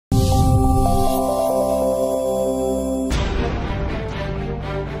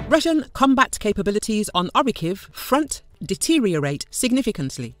Russian combat capabilities on Orikhiv front deteriorate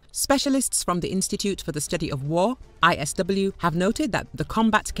significantly. Specialists from the Institute for the Study of War, ISW, have noted that the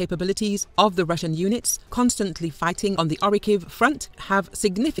combat capabilities of the Russian units constantly fighting on the Orikhiv front have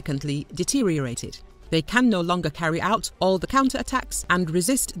significantly deteriorated. They can no longer carry out all the counterattacks and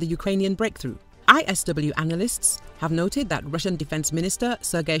resist the Ukrainian breakthrough. ISW analysts have noted that Russian Defense Minister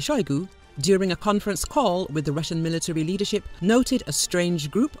Sergei Shoigu, during a conference call with the Russian military leadership, noted a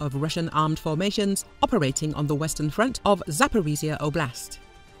strange group of Russian armed formations operating on the western front of Zaporizhia Oblast.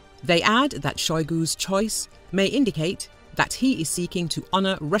 They add that Shoigu's choice may indicate that he is seeking to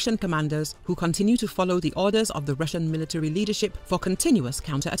honor Russian commanders who continue to follow the orders of the Russian military leadership for continuous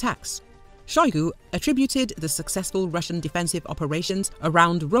counterattacks. Shoigu attributed the successful Russian defensive operations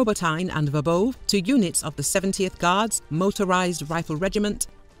around Robotyne and Verbov to units of the 70th Guards Motorized Rifle Regiment,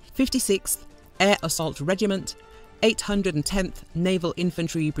 56th Air Assault Regiment, 810th Naval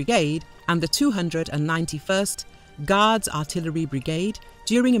Infantry Brigade and the 291st Guards Artillery Brigade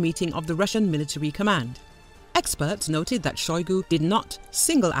during a meeting of the Russian Military Command. Experts noted that Shoigu did not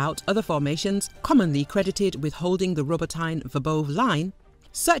single out other formations commonly credited with holding the Robotyne-Verbov line,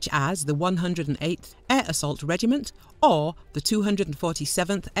 such as the 108th Air Assault Regiment or the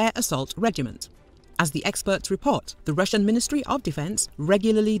 247th Air Assault Regiment. As the experts report, the Russian Ministry of Defense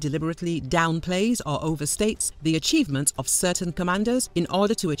regularly deliberately downplays or overstates the achievements of certain commanders in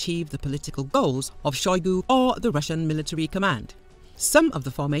order to achieve the political goals of Shoigu or the Russian military command. Some of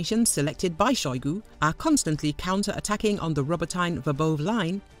the formations selected by Shoigu are constantly counter-attacking on the Robotyne-Verbov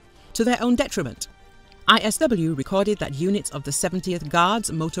line to their own detriment. ISW recorded that units of the 70th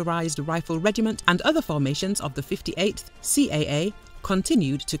Guards Motorized Rifle Regiment and other formations of the 58th CAA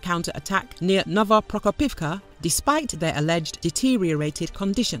continued to counter-attack near Novoprokopivka despite their alleged deteriorated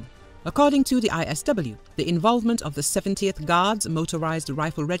condition. According to the ISW, the involvement of the 70th Guards Motorized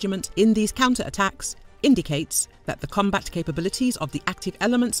Rifle Regiment in these counter-attacks indicates that the combat capabilities of the active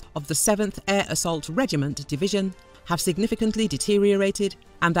elements of the 7th Air Assault Regiment Division have significantly deteriorated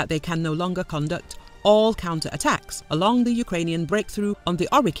and that they can no longer conduct all counter-attacks along the Ukrainian breakthrough on the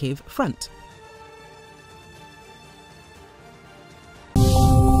Orikhiv front.